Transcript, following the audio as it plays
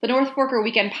The North Forker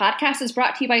Weekend Podcast is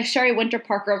brought to you by Sherry Winter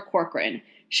Parker of Corcoran.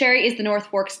 Sherry is the North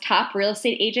Fork's top real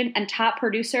estate agent and top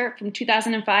producer from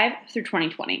 2005 through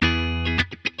 2020.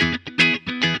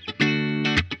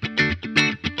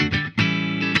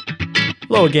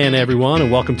 Hello again, everyone,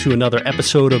 and welcome to another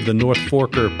episode of the North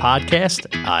Forker Podcast.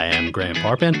 I am Grant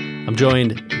Parpin. I'm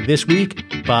joined this week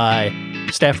by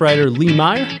staff writer Lee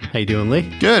Meyer. How you doing, Lee?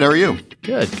 Good. How are you?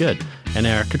 Good. And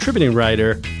our contributing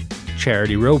writer,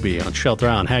 Charity Roby on Shelter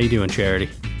Island. How you doing, Charity?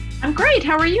 I'm great.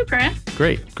 How are you, Grant?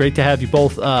 Great to have you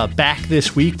both back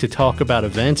this week to talk about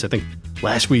events. I think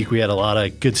last week we had a lot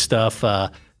of good stuff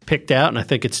picked out, and I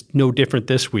think it's no different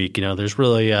this week. You know, there's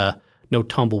really no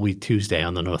Tumbleweed Tuesday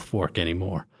on the North Fork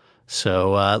anymore.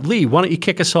 So, Lee, why don't you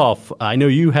kick us off? I know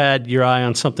you had your eye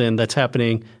on something that's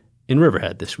happening in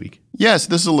Riverhead this week. Yes,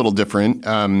 this is a little different.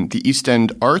 The East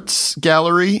End Arts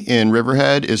Gallery in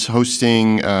Riverhead is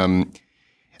hosting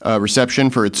a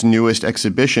reception for its newest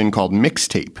exhibition called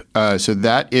Mixtape. So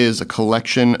that is a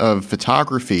collection of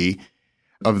photography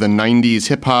of the 90s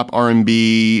hip-hop,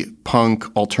 R&B, punk,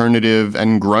 alternative,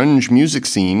 and grunge music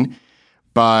scene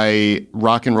by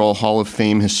Rock and Roll Hall of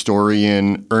Fame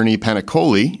historian Ernie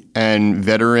Panicoli and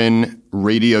veteran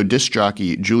radio disc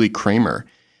jockey Julie Kramer.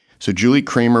 So Julie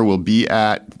Kramer will be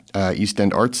at East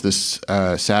End Arts this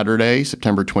Saturday,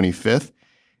 September 25th,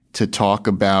 to talk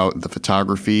about the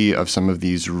photography of some of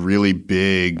these really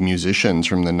big musicians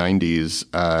from the 90s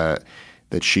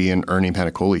that she and Ernie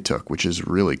Panicoli took, which is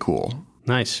really cool.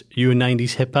 Nice. You a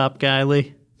 90s hip-hop guy,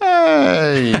 Lee?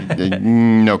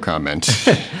 No comment.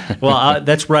 Well,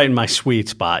 that's right in my sweet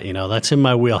spot. You know, that's in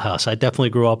my wheelhouse. I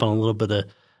definitely grew up on a little bit of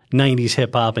 90s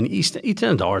hip hop, and East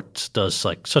End Arts does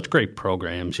like such great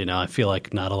programs. You know, I feel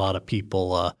like not a lot of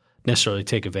people necessarily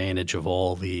take advantage of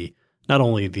all the, not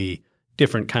only the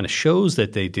different kind of shows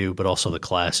that they do, but also the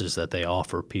classes that they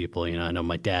offer people. You know, I know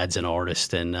my dad's an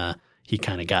artist, and he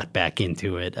kind of got back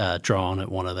into it, drawing at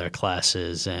one of their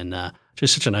classes, and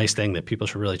just such a nice thing that people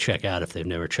should really check out if they've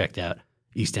never checked out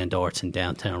East End Arts in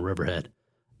downtown Riverhead.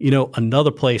 You know,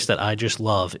 another place that I just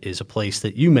love is a place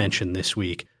that you mentioned this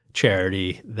week,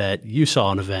 Charity, that you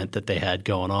saw an event that they had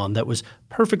going on that was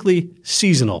perfectly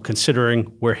seasonal,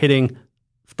 considering we're hitting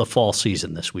the fall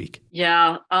season this week.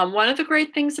 Yeah. One of the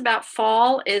great things about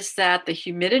fall is that the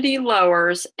humidity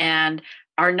lowers and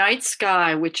our night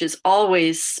sky, which is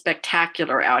always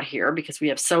spectacular out here because we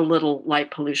have so little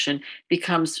light pollution,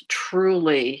 becomes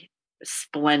truly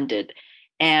splendid.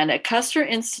 And at Custer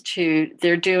Institute,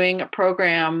 they're doing a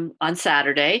program on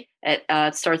Saturday. It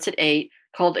starts at 8,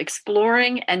 called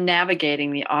Exploring and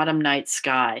Navigating the Autumn Night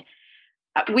Sky.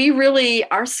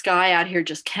 Our sky out here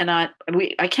just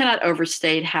I cannot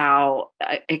overstate how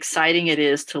exciting it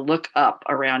is to look up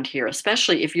around here,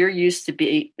 especially if you're used to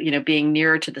being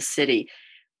nearer to the city.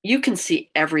 You can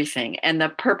see everything. And the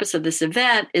purpose of this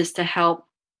event is to help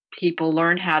people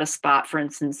learn how to spot, for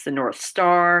instance, the North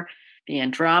Star, the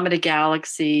Andromeda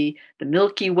Galaxy, the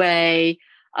Milky Way.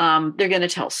 They're going to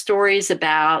tell stories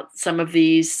about some of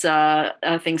these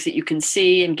things that you can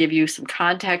see and give you some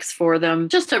context for them.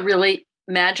 Just a really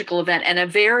magical event and a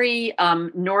very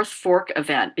North Fork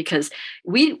event because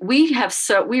we have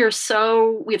so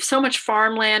much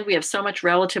farmland, we have so much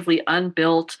relatively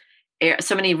unbuilt areas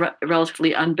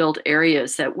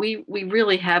that we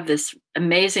really have this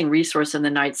amazing resource in the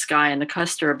night sky, and the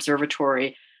Custer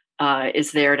Observatory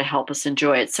is there to help us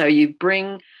enjoy it. So you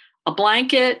bring a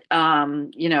blanket,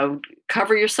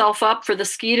 cover yourself up for the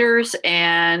skeeters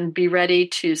and be ready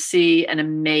to see an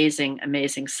amazing,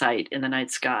 amazing sight in the night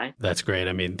sky. That's great.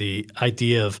 I mean, the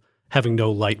idea of having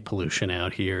no light pollution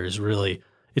out here is really,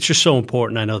 it's just so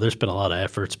important. I know there's been a lot of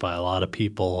efforts by a lot of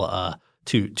people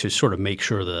to sort of make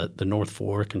sure the North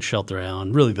Fork and Shelter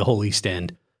Island, really the whole East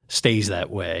End, stays that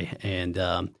way. And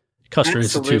Custer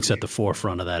Institute's at the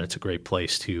forefront of that. It's a great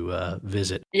place to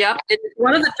visit. Yep. It's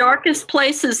one of the darkest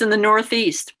places in the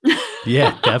Northeast.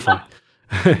 Yeah, definitely.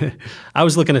 I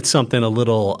was looking at something a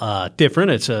little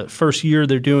different. It's a first year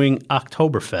they're doing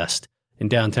Oktoberfest in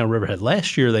downtown Riverhead.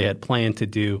 Last year they had planned to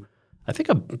do, I think,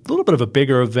 a little bit of a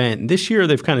bigger event. And this year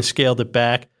they've kind of scaled it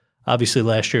back. Obviously,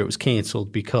 last year it was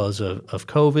canceled because of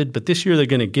COVID, but this year they're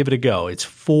going to give it a go. It's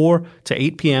 4 to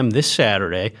 8 p.m. this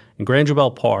Saturday in Grandeur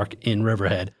Bell Park in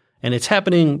Riverhead, and it's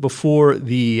happening before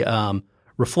the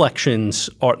Reflections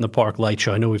Art in the Park light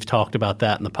show. I know we've talked about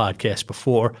that in the podcast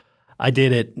before. I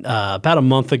did it about a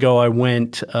month ago. I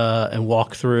went and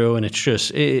walked through, and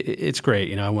it's great.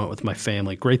 You know, I went with my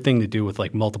family. Great thing to do with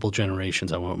like multiple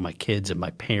generations. I went with my kids and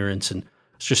my parents, and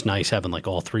it's just nice having like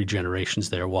all 3 generations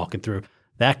there walking through.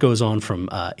 That goes on from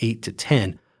 8 to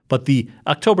 10. But the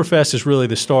Oktoberfest is really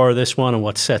the star of this one and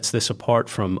what sets this apart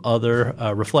from other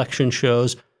reflection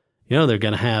shows. they're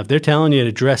going to have, they're telling you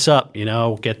to dress up,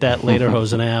 get that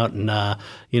lederhosen out and,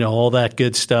 all that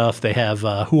good stuff. They have,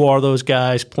 who are those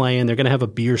guys playing? They're going to have a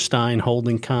beer stein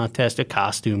holding contest, a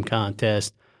costume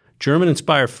contest,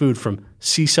 German-inspired food from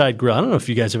Seaside Grill. I don't know if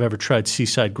you guys have ever tried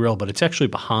Seaside Grill, but it's actually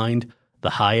behind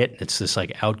the Hyatt. It's this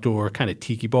like outdoor kind of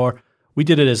tiki bar. We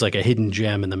did it as like a hidden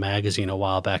gem in the magazine a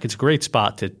while back. It's a great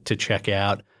spot to check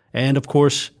out. And of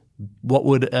course, what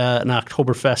would an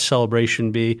Oktoberfest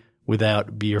celebration be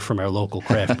without beer from our local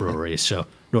craft breweries? So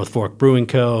North Fork Brewing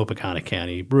Co., Peconic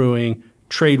County Brewing,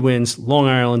 Tradewinds, Long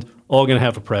Island, all going to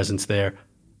have a presence there.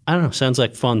 I don't know. Sounds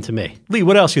like fun to me. Lee,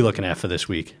 what else are you looking at for this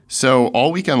week? So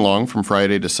all weekend long from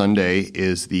Friday to Sunday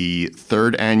is the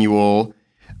third annual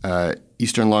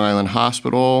Eastern Long Island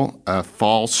Hospital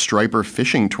Fall Striper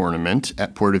Fishing Tournament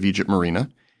at Port of Egypt Marina.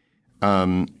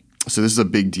 So this is a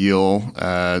big deal.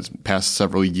 It's past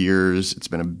several years. It's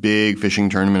been a big fishing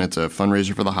tournament. It's a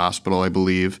fundraiser for the hospital, I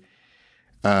believe.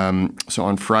 So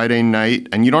on Friday night,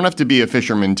 and you don't have to be a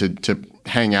fisherman to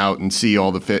hang out and see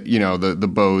all the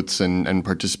boats and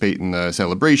participate in the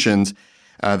celebrations.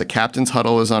 The captain's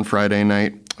huddle is on Friday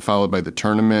night, followed by the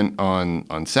tournament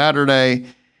on Saturday,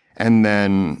 and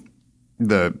then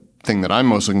the thing that I'm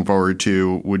most looking forward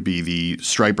to would be the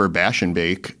Striper Bash and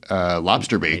Bake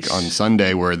lobster bake on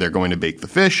Sunday, where they're going to bake the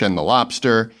fish and the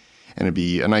lobster, and it'd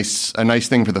be a nice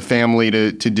thing for the family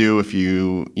to do if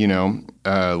you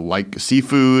like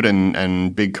seafood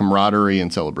and big camaraderie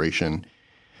and celebration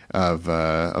of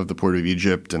the Port of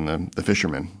Egypt and the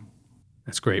fishermen.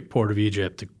 That's great. Port of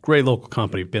Egypt, a great local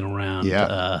company, been around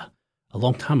a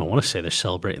long time. I want to say they're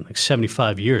celebrating like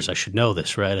 75 years. I should know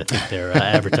this, right? I think they're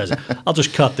advertising. I'll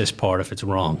just cut this part if it's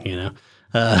wrong,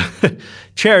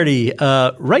 Charity,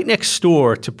 right next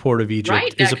door to Port of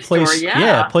Egypt is a place,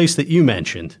 a place that you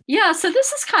mentioned. Yeah, so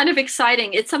this is kind of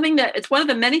exciting. It's one of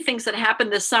the many things that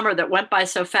happened this summer that went by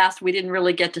so fast we didn't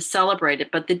really get to celebrate it.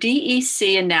 But the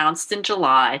DEC announced in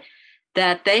July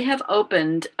that they have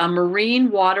opened a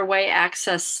marine waterway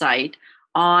access site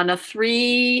on a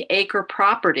 3-acre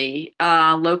property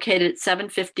located at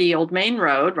 750 Old Main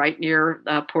Road, right near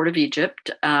Port of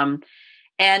Egypt. And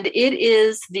it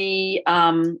is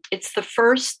it's the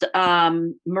first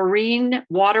marine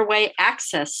waterway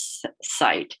access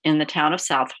site in the town of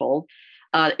Southold.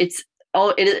 It's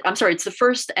the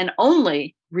first and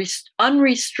only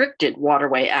unrestricted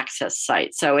waterway access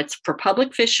site. So it's for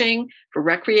public fishing, for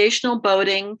recreational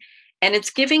boating, and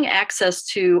it's giving access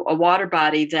to a water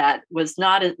body that was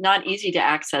not easy to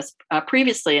access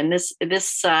previously. And this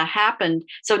happened.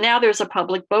 So now there's a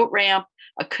public boat ramp,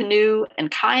 a canoe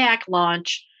and kayak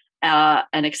launch, an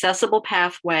accessible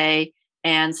pathway,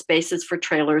 and spaces for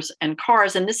trailers and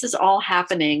cars. And this is all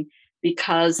happening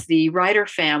because the Ryder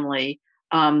family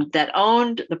that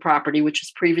owned the property, which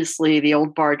was previously the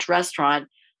Old Barge Restaurant,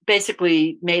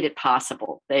 basically made it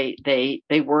possible. They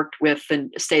worked with the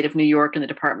state of New York and the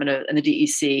Department of and the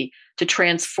DEC to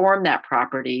transform that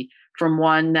property from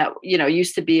one that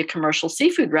used to be a commercial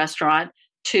seafood restaurant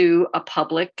to a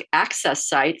public access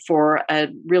site for a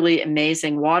really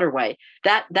amazing waterway.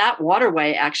 That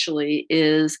waterway actually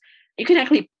is, you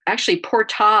can actually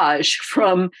portage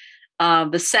from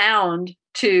the Sound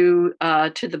to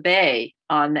the bay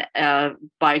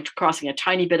by crossing a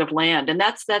tiny bit of land, and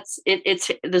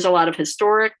there's a lot of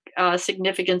historic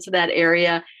significance of that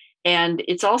area, and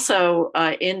it's also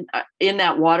in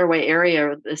that waterway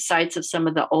area the sites of some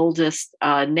of the oldest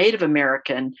Native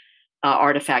American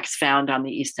artifacts found on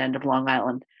the east end of Long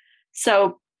Island.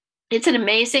 So it's an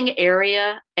amazing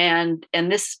area, and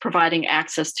this is providing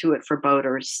access to it for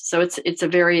boaters. So it's a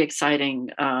very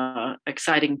exciting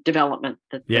development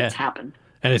that's happened.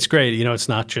 And it's great. It's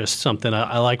not just something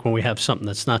I like when we have something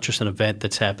that's not just an event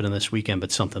that's happening this weekend,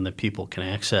 but something that people can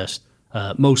access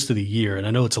most of the year. And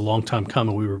I know it's a long time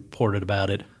coming. We reported about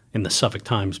it in the Suffolk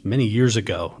Times many years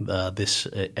ago, this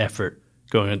effort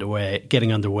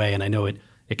getting underway. And I know it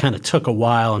kind of took a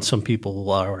while, and some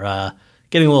people are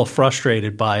getting a little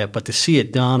frustrated by it. But to see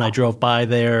it done, I drove by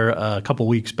there a couple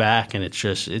weeks back, and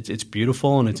it's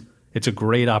beautiful, and it's a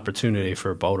great opportunity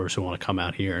for boaters who want to come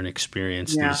out here and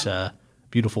experience these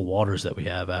beautiful waters that we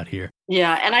have out here.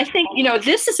 Yeah, and I think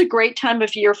this is a great time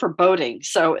of year for boating.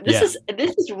 So this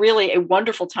is really a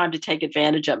wonderful time to take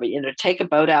advantage of it. To take a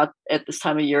boat out at this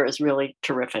time of year is really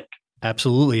terrific.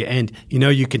 Absolutely, and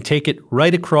you can take it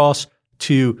right across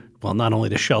to not only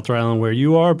to Shelter Island where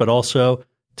you are, but also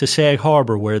to Sag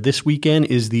Harbor, where this weekend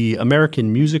is the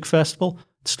American Music Festival.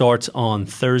 It starts on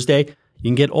Thursday. You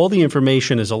can get all the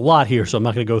information. There's a lot here, so I'm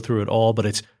not going to go through it all, but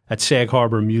it's at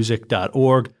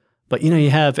sagharbormusic.org. But, you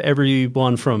have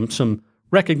everyone from some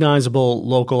recognizable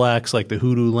local acts like the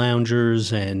Hoodoo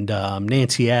Loungers and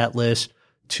Nancy Atlas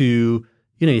to,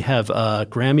 you have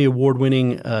Grammy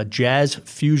Award-winning jazz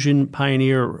fusion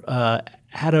pioneer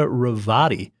Ada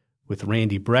Ravati with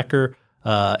Randy Brecker.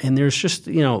 And there's just,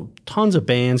 tons of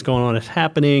bands going on. It's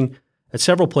happening at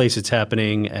several places. It's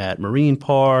happening at Marine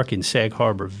Park, in Sag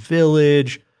Harbor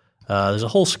Village. There's a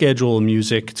whole schedule of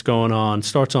music. It's going on.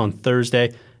 Starts on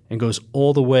Thursday and goes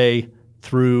all the way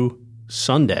through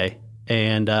Sunday.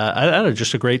 And I don't know,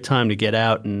 just a great time to get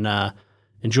out and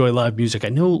enjoy live music. I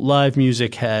know live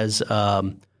music has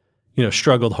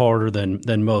struggled harder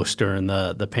than most during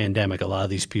the pandemic. A lot of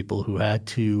these people who had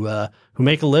to who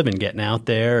make a living getting out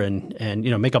there and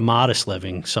make a modest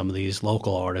living. Some of these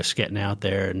local artists getting out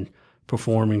there and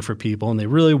performing for people, and they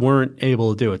really weren't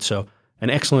able to do it. So an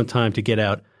excellent time to get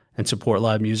out and support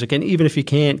live music. And even if you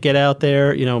can't get out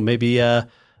there, maybe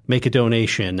make a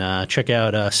donation. Check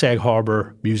out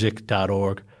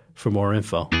sagharbormusic.org for more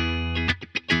info.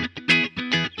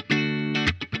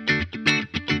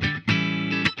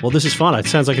 Well, this is fun. It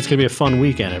sounds like it's going to be a fun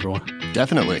weekend, everyone.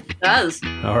 Definitely. It does.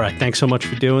 All right. Thanks so much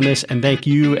for doing this. And thank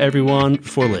you, everyone,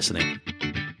 for listening.